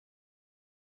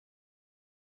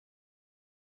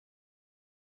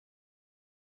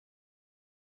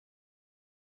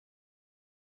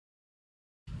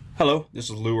Hello, this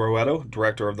is Lou Roetto,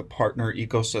 Director of the Partner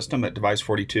Ecosystem at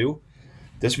Device42.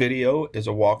 This video is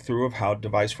a walkthrough of how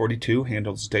Device42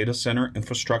 handles data center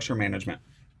infrastructure management.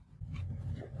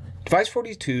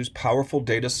 Device42's powerful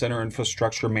data center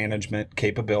infrastructure management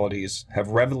capabilities have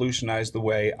revolutionized the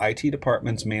way IT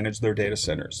departments manage their data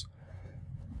centers.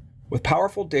 With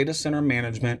powerful data center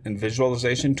management and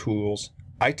visualization tools,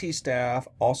 IT staff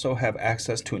also have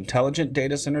access to intelligent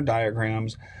data center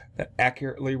diagrams that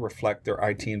accurately reflect their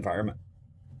IT environment.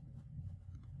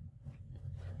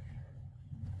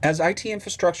 As IT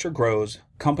infrastructure grows,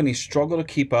 companies struggle to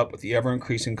keep up with the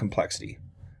ever-increasing complexity.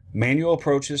 Manual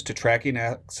approaches to tracking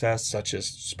access, such as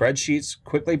spreadsheets,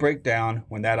 quickly break down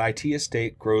when that IT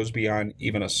estate grows beyond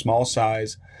even a small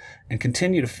size and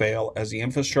continue to fail as the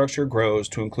infrastructure grows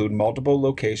to include multiple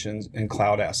locations and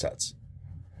cloud assets.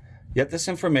 Yet this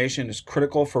information is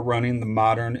critical for running the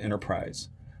modern enterprise.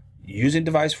 Using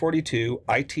Device42,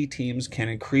 IT teams can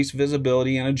increase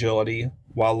visibility and agility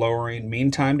while lowering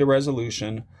mean time to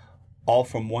resolution, all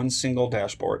from one single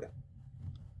dashboard.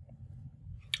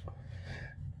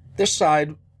 This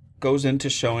slide goes into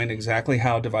showing exactly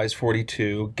how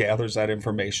Device42 gathers that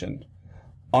information.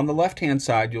 On the left-hand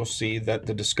side, you'll see that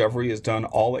the discovery is done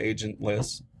all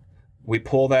agentless. We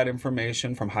pull that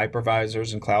information from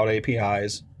hypervisors and cloud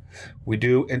APIs. We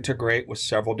do integrate with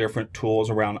several different tools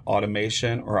around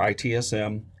automation or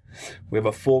ITSM. We have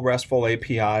a full RESTful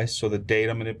API, so the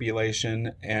data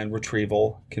manipulation and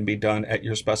retrieval can be done at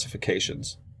your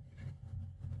specifications.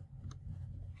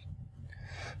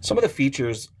 Some of the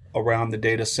features around the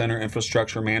data center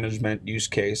infrastructure management use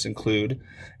case include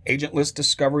agentless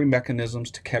discovery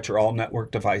mechanisms to capture all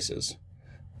network devices,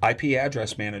 IP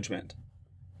address management,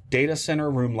 data center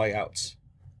room layouts,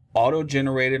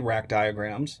 auto-generated rack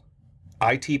diagrams,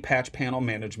 IT patch panel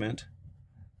management,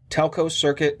 telco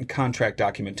circuit and contract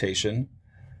documentation,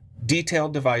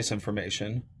 detailed device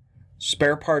information,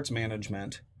 spare parts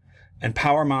management, and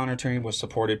power monitoring with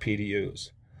supported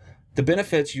PDUs. The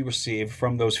benefits you receive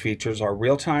from those features are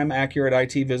real-time accurate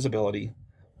IT visibility,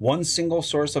 one single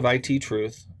source of IT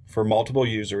truth for multiple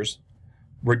users,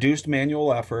 reduced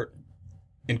manual effort,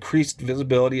 increased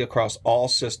visibility across all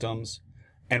systems,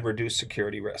 and reduce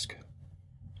security risk.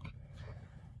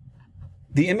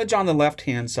 The image on the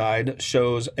left-hand side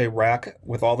shows a rack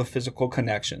with all the physical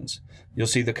connections. You'll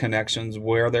see the connections,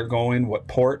 where they're going, what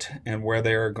port, and where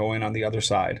they're going on the other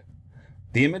side.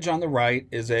 The image on the right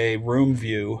is a room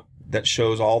view that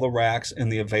shows all the racks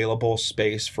and the available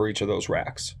space for each of those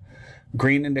racks.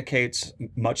 Green indicates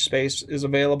much space is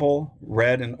available.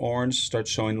 Red and orange start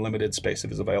showing limited space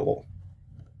is available.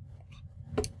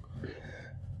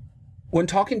 When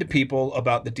talking to people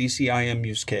about the DCIM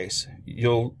use case,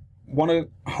 you'll want to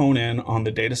hone in on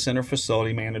the data center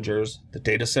facility managers, the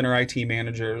data center IT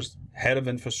managers, head of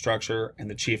infrastructure, and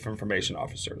the chief information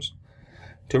officers.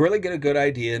 To really get a good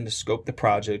idea and to scope the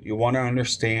project, you want to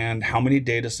understand how many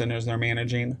data centers they're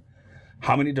managing,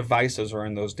 how many devices are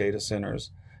in those data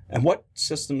centers, and what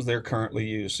systems they're currently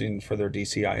using for their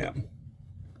DCIM.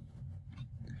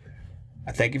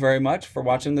 I thank you very much for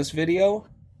watching this video.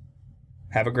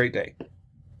 Have a great day.